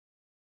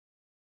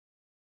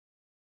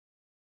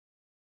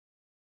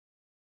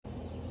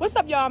What's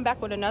up, y'all? I'm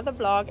back with another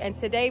vlog, and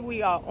today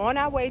we are on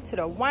our way to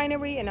the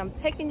winery, and I'm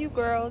taking you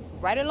girls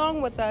right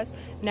along with us.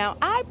 Now,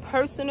 I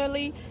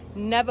personally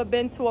never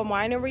been to a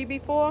winery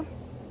before,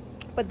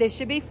 but this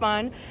should be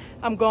fun.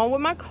 I'm going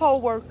with my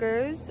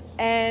co-workers,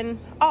 and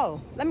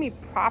let me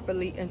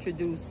properly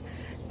introduce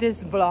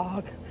this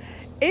vlog.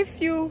 If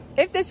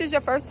this is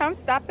your first time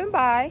stopping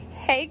by,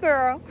 hey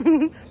girl,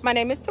 my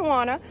name is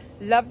Tawana.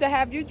 Love to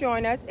have you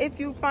join us. If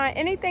you find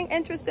anything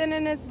interesting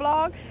in this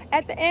vlog,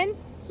 at the end,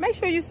 make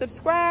sure you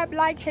subscribe,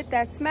 like, hit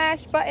that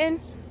smash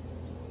button.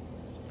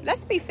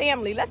 Let's be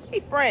family, let's be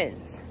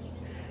friends.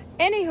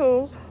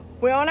 Anywho,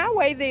 we're on our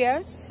way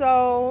there.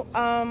 So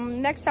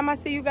next time I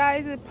see you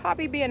guys, it'll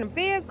probably be in a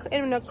vehicle,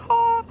 in a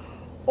car,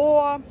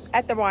 or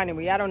at the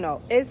winery. I don't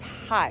know. It's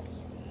hot,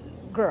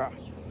 girl.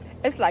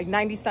 It's like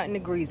 90-something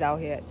degrees out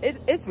here.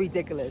 It's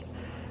ridiculous.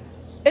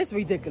 It's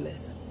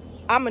ridiculous.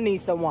 I'm gonna need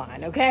some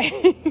wine,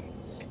 okay?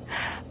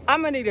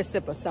 I'm gonna need a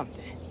sip of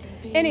something.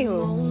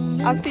 Anywho,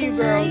 I'll see you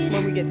girls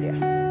when we get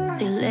there.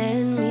 They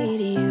led me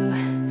to you.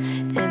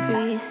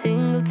 Every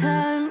single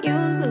time you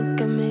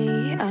look at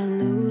me, I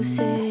lose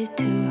it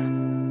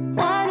too.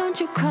 Why don't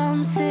you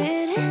come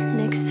sit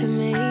next to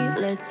me?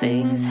 Let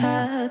things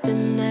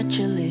happen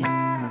naturally,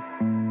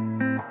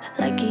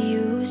 like it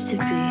used to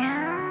be.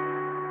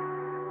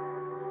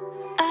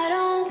 I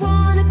don't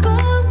wanna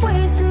go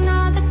waste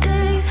another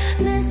day,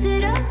 mess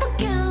it up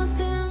again.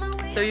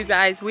 So you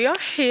guys, we are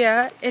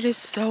here. It is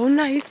so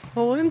nice.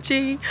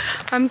 OMG,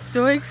 I'm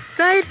so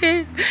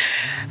excited.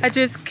 I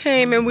just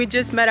came and we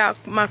just met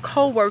my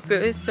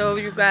co-workers. So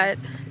you got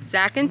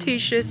Zach and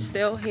Tisha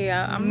still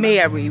here.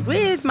 Mary,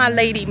 where's my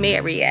lady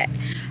Mary at?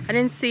 I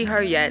didn't see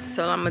her yet,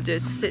 so I'm gonna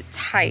just sit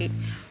tight.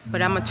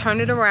 But I'm gonna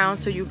turn it around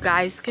so you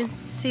guys can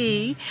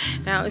see.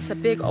 Now it's a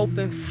big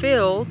open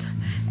field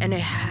and they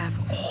have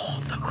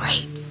all the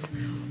grapes.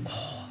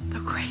 All the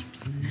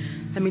grapes.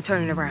 Let me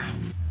turn it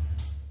around.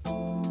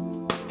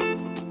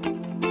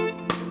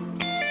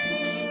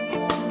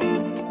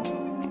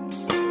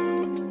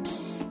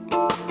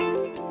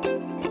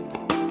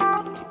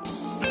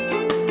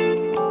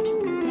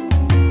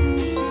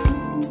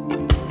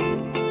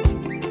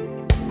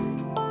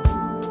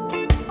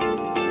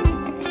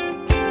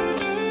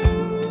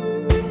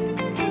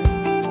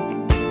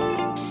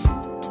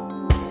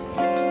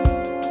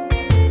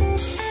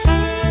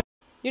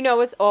 You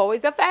know, it's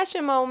always a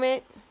fashion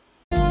moment.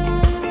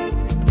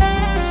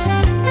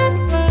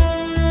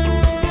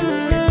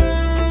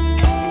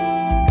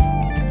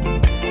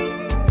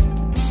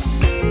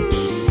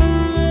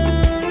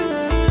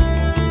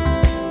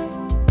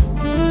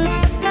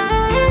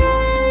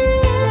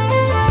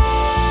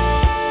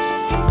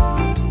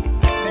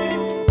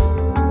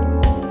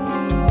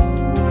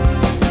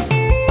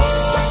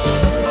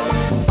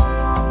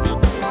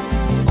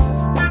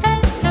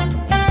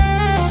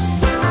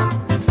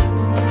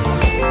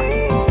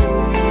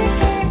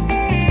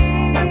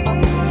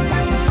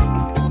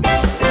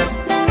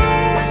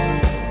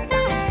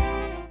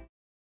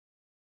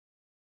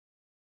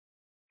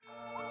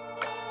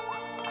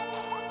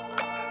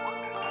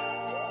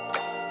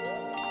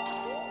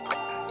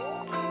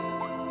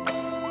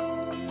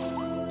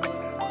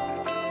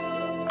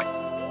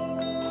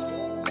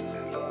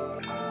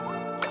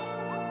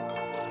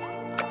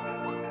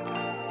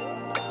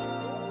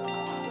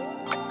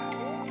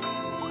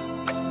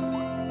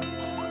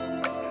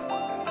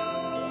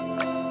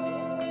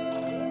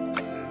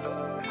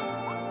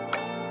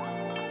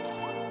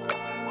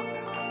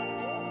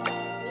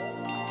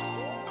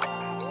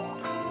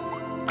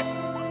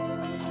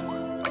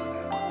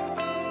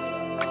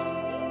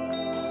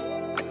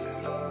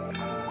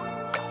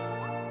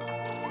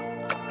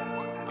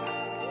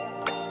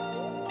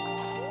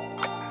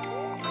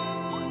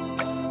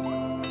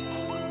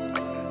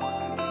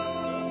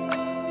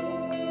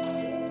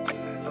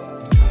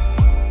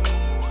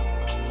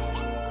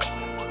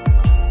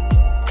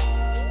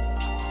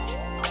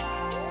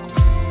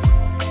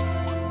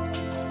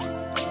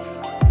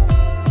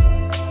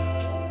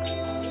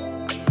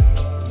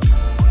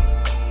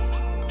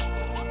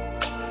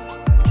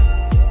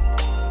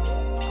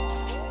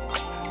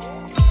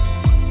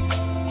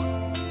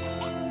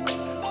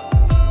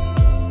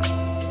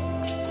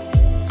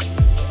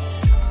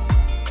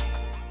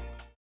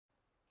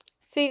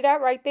 See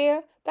that right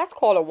there? That's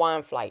called a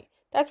wine flight.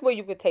 That's where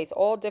you could taste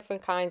all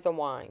different kinds of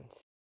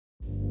wines.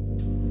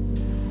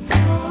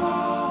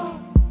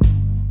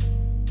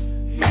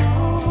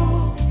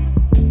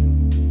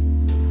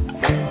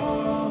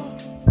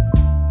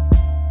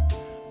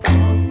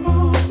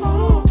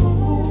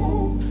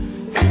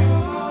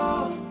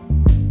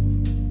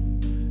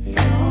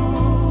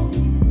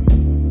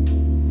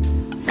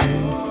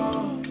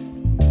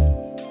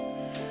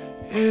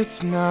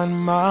 It's not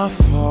my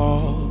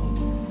fault.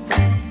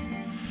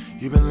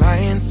 You've been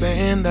lying,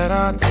 saying that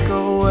I took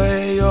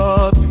away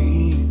your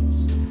peace.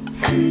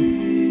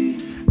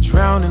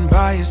 Drowning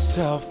by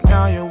yourself,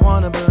 now you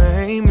wanna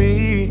blame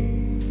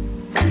me.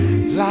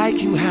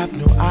 Like you have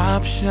no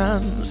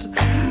options.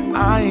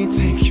 I ain't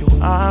take your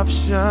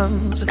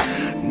options.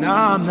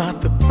 Nah, I'm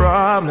not the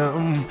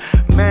problem.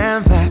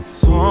 Man,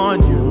 that's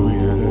on you,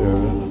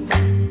 yeah.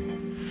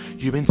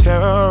 You've been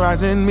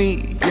terrorizing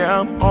me, yeah,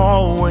 I'm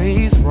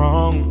always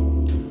wrong.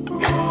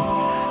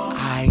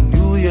 I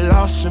knew you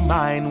lost your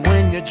mind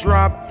when you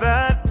dropped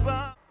that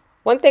bomb.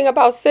 One thing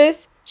about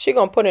sis, she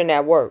gonna put in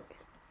that work.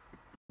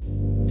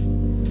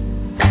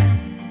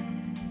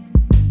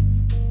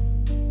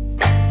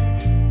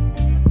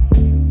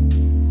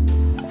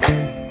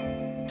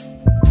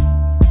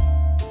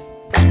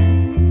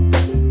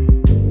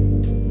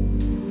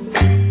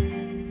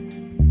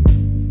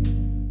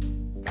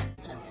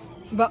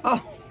 But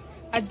oh,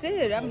 I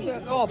did. I'm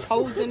just all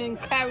posing and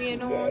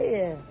carrying on.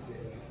 Yeah.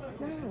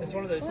 It's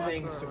one of those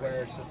things to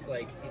where it's just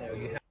like, you know,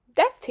 you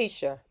That's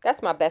Tisha.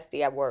 That's my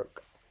bestie at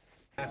work.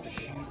 have to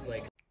shoot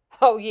like.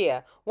 Oh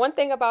yeah. One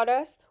thing about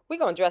us, we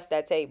gonna dress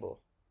that table.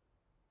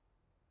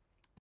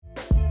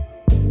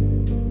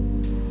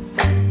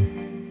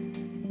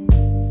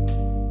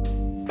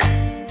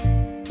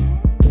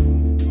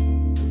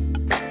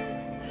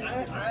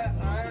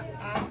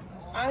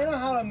 I know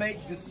how to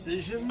make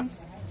decisions.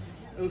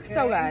 Okay.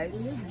 So guys,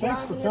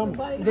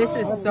 this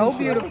is so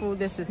beautiful.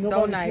 This is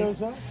so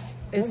nice.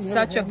 It's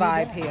such a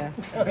vibe here.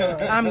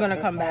 I'm gonna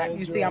come back.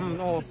 You see, I'm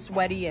all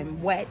sweaty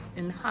and wet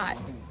and hot.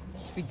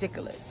 It's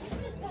ridiculous.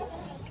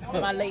 It's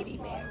my lady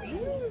Mary.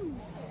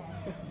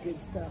 This is good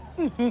stuff.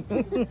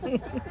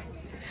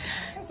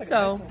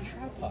 So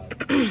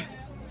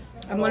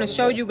I'm gonna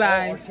show you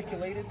guys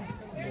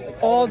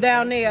all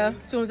down there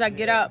as soon as I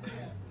get up.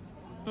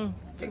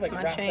 Fix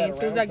my chain as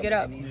soon as I get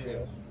up.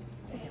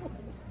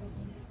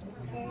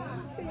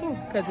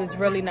 Because it's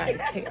really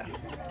nice here.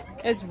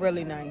 It's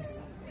really nice.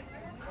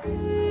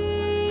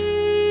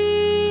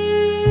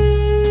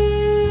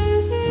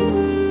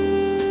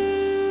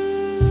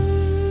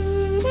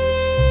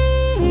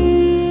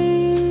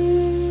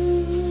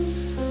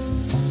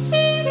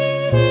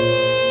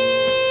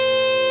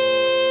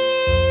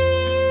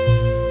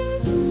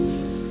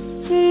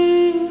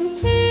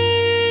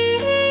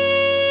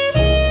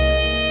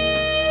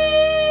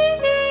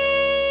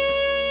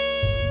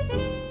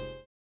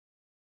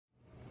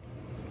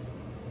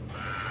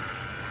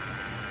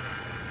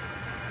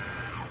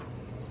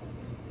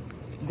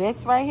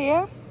 This right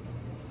here,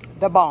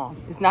 the bomb.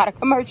 It's not a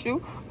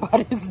commercial,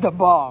 but it's the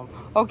bomb.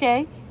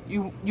 Okay?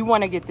 You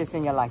want to get this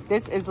in your life.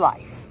 This is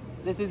life.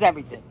 This is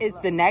everything.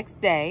 It's the next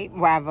day,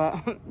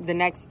 rather, the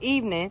next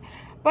evening.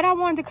 But I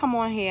wanted to come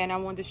on here and I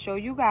wanted to show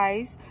you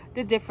guys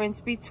the difference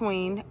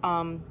between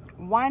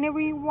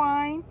winery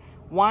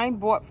wine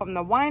bought from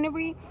the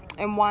winery,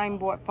 and wine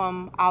bought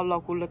from our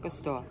local liquor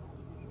store.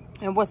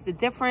 And what's the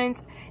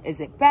difference?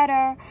 Is it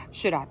better?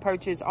 Should I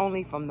purchase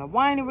only from the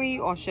winery,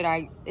 or should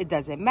I? It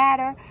doesn't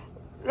matter.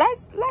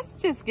 Let's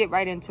just get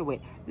right into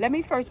it. Let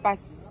me first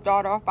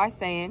start off by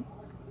saying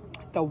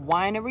the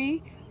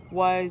winery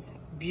was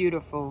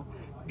beautiful.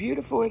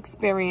 Beautiful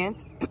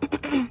experience.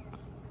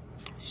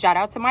 Shout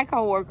out to my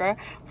coworker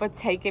for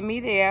taking me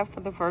there for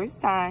the first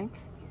time.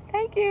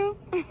 Thank you.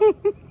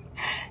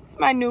 It's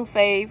my new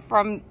fave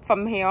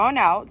from here on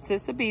out.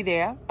 Sis will be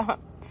there.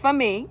 For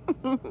me,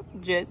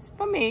 just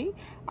for me,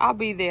 I'll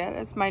be there.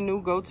 That's my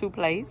new go-to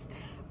place.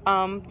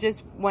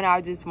 Just when I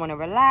just want to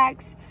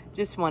relax,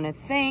 just want to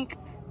think,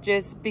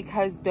 just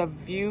because the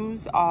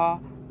views are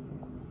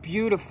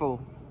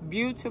beautiful.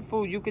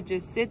 Beautiful. You could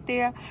just sit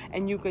there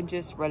and you could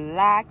just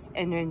relax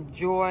and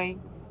enjoy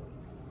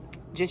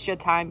just your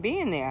time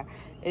being there.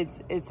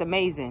 It's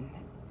amazing.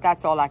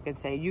 That's all I can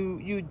say.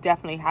 You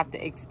definitely have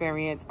to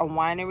experience a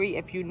winery.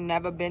 If you've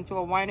never been to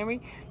a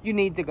winery, you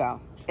need to go.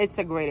 It's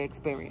a great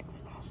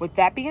experience. With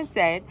that being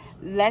said,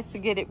 let's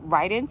get it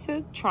right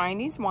into trying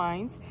these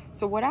wines.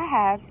 So what I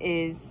have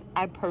is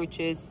I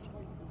purchased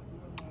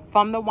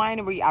from the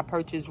winery, I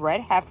purchased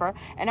Red Heifer,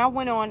 and I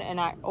went on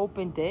and I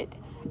opened it.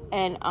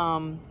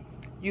 And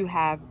you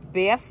have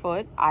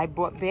Barefoot. I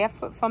bought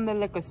Barefoot from the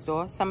liquor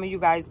store. Some of you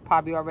guys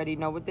probably already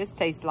know what this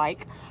tastes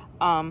like.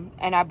 And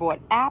I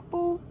bought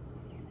Apple,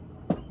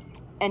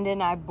 and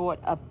then I bought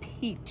a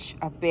peach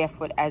of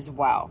Barefoot as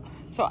well.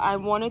 So I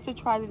wanted to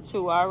try the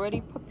two. I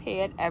already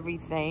prepared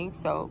everything.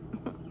 So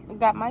I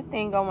got my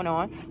thing going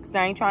on because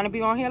I ain't trying to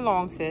be on here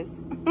long,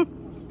 sis.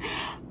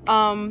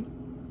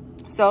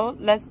 So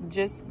let's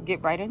just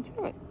get right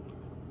into it.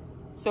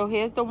 So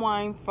here's the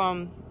wine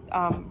from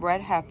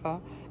Red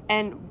Heifer.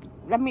 And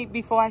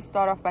before I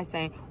start off by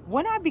saying,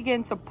 when I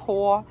begin to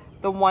pour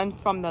the one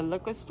from the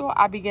liquor store,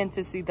 I begin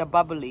to see the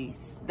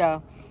bubblies,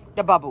 the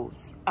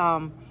bubbles.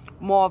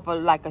 More of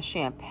like a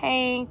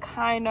champagne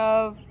kind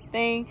of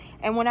thing.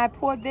 And when I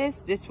poured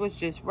this was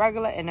just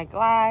regular in a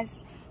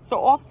glass. So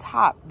off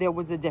top, there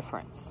was a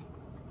difference.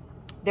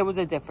 There was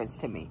a difference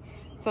to me.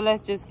 So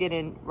let's just get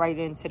right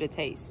into the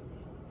taste.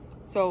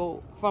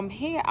 So from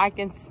here, I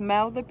can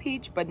smell the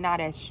peach, but not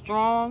as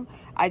strong.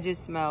 I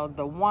just smell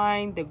the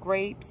wine, the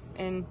grapes,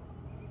 and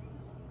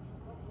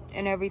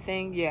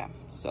everything. Yeah.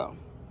 So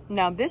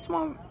now this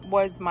one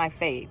was my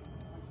fave.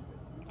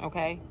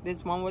 Okay,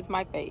 this one was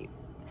my fave.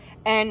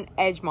 And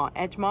Edgemont.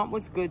 Edgemont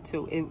was good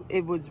too.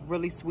 It was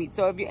really sweet.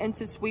 So if you're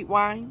into sweet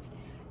wines,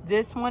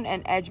 this one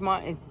and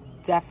Edgemont is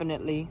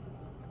definitely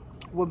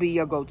will be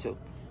your go-to.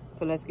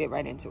 So let's get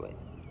right into it.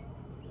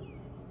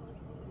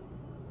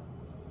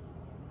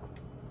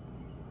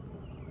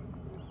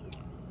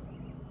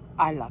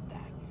 I love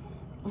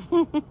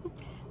that.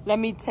 Let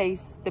me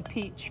taste the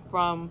peach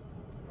from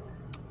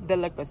the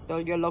liquor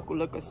store, your local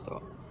liquor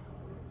store.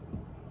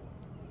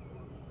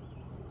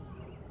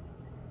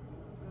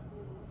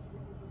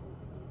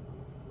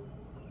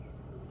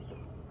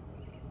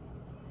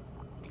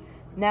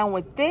 Now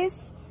with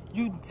this,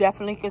 you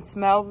definitely could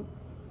smell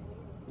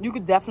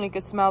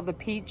the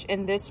peach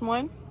in this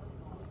one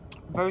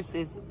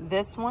versus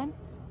this one.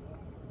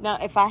 Now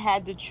if I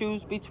had to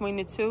choose between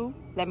the two,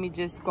 let me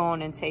just go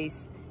on and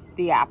taste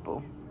the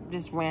apple,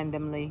 just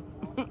randomly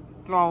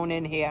thrown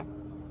in here.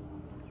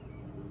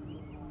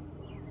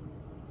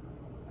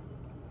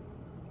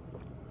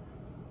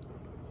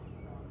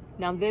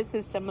 Now this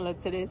is similar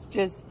to this,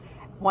 just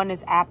one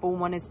is apple,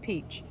 one is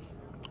peach.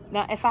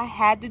 Now if I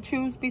had to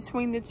choose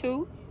between the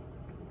two,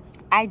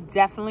 I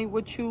definitely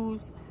would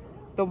choose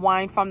the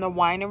wine from the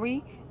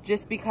winery,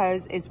 just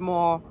because it's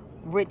more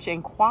rich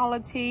in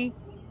quality.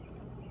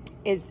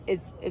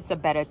 It's a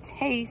better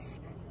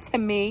taste to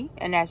me,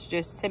 and that's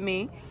just to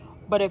me.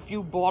 But if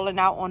you balling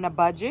out on a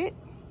budget,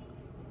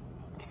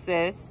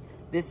 sis,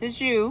 this is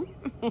you.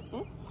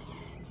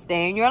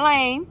 Stay in your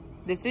lane.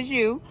 This is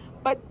you.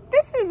 But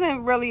this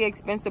isn't really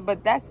expensive,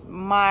 but that's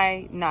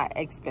my not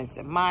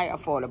expensive, my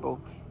affordable.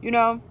 You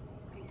know,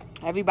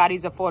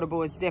 everybody's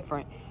affordable is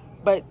different,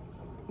 but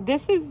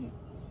this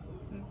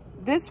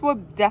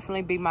would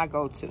definitely be my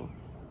go-to,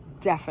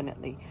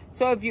 definitely.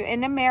 So if you're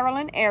in the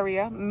Maryland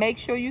area, make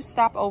sure you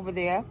stop over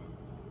there.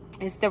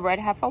 It's the Red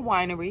Heifer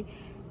Winery.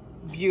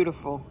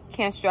 Beautiful,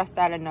 can't stress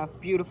that enough.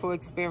 Beautiful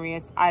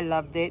experience. I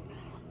loved it.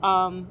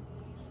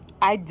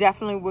 I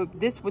definitely would.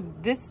 This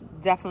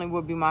definitely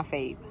would be my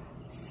fave.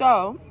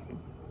 So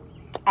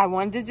I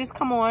wanted to just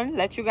come on,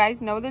 let you guys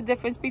know the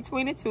difference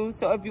between the two.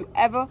 So if you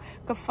ever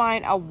could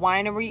find a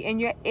winery in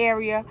your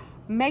area,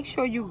 make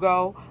sure you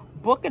go,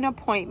 book an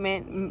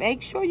appointment,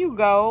 make sure you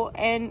go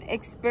and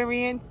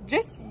experience,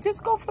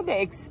 just go for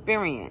the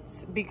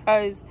experience,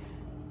 because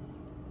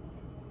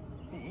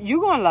you're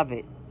gonna love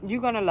it.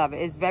 You're gonna love it.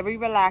 It's very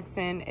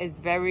relaxing. It's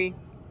very,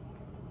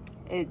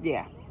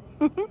 yeah.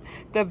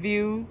 The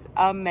views,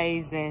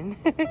 amazing.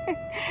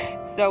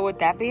 So with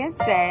that being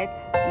said,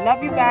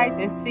 love you guys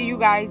and see you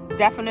guys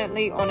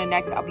definitely on the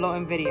next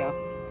uploading video.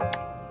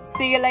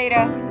 See you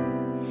later.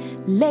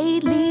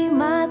 Lately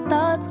my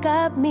thoughts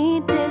got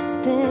me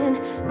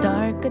distant,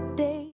 darker days.